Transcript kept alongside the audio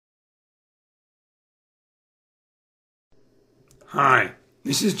Hi,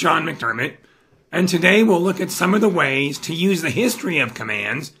 this is John McDermott, and today we'll look at some of the ways to use the history of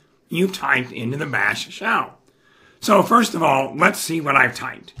commands you've typed into the bash shell. So first of all, let's see what I've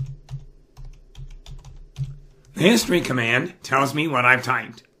typed. The history command tells me what I've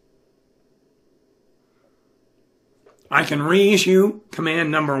typed. I can reissue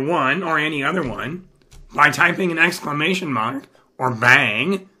command number 1 or any other one by typing an exclamation mark or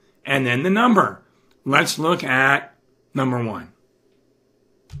bang and then the number. Let's look at number 1.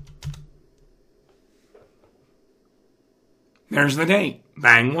 There's the date,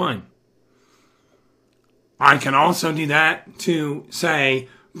 bang 1. I can also do that to say,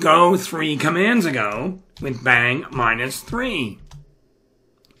 go 3 commands ago with bang -3,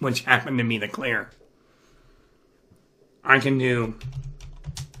 which happened to be the clear. I can do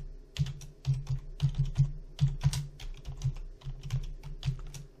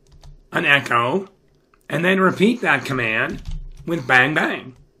an echo and then repeat that command with bang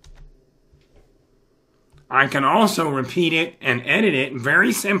bang. I can also repeat it and edit it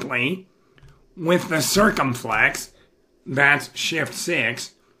very simply with the circumflex, that's Shift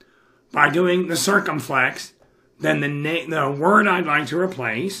 6. By doing the circumflex, then the word I'd like to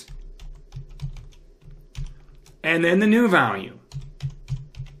replace, and then the new value.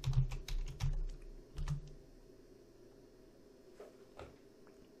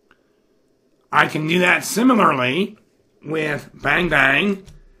 I can do that similarly with bang bang,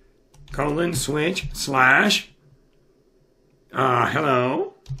 :switch /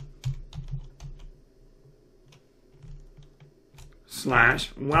 hello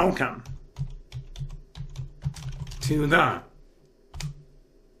 / welcome to the.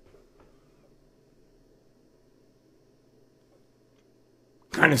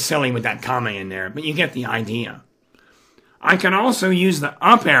 Kind of silly with that comma in there, but you get the idea. I can also use the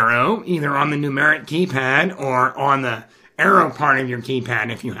up arrow, either on the numeric keypad or on the arrow part of your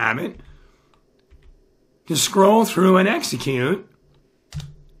keypad if you have it, to scroll through and execute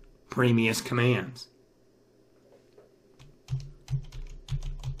previous commands.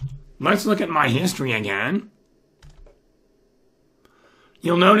 Let's look at my history again.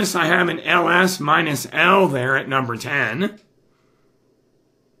 You'll notice I have an ls -l there at number 10.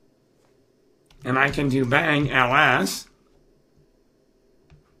 And I can do bang ls.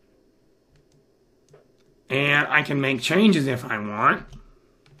 And I can make changes if I want.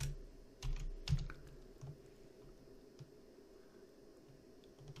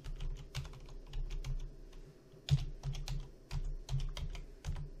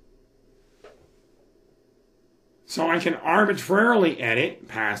 So I can arbitrarily edit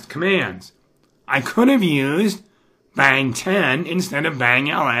past commands. I could have used bang 10 instead of bang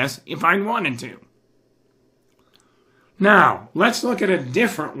ls if I wanted to. Now, let's look at a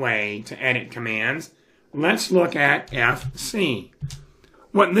different way to edit commands. Let's look at FC.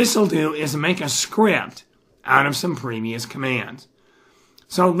 What this will do is make a script out of some previous commands.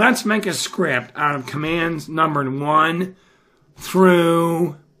 So let's make a script out of commands numbered 1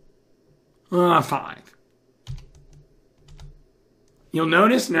 through 5. You'll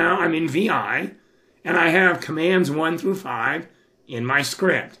notice now I'm in VI, and I have commands 1 through 5 in my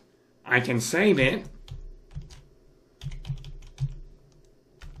script. I can save it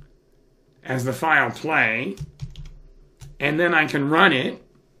as the file play, and then I can run it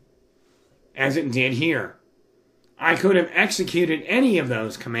as it did here. I could have executed any of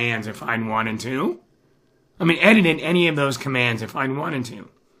those commands if I'd wanted to. Edited any of those commands if I'd wanted to.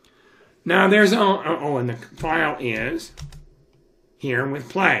 Now there's, and the file is here with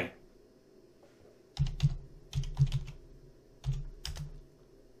play.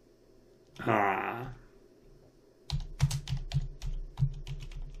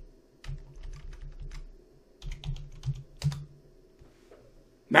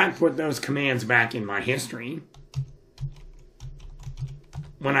 That put those commands back in my history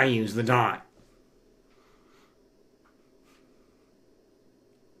when I use the dot.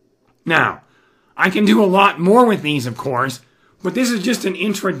 Now, I can do a lot more with these, of course, but this is just an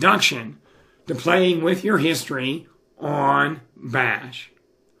introduction to playing with your history on Bash.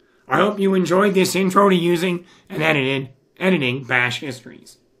 I hope you enjoyed this intro to using and editing Bash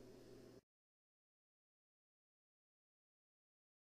histories.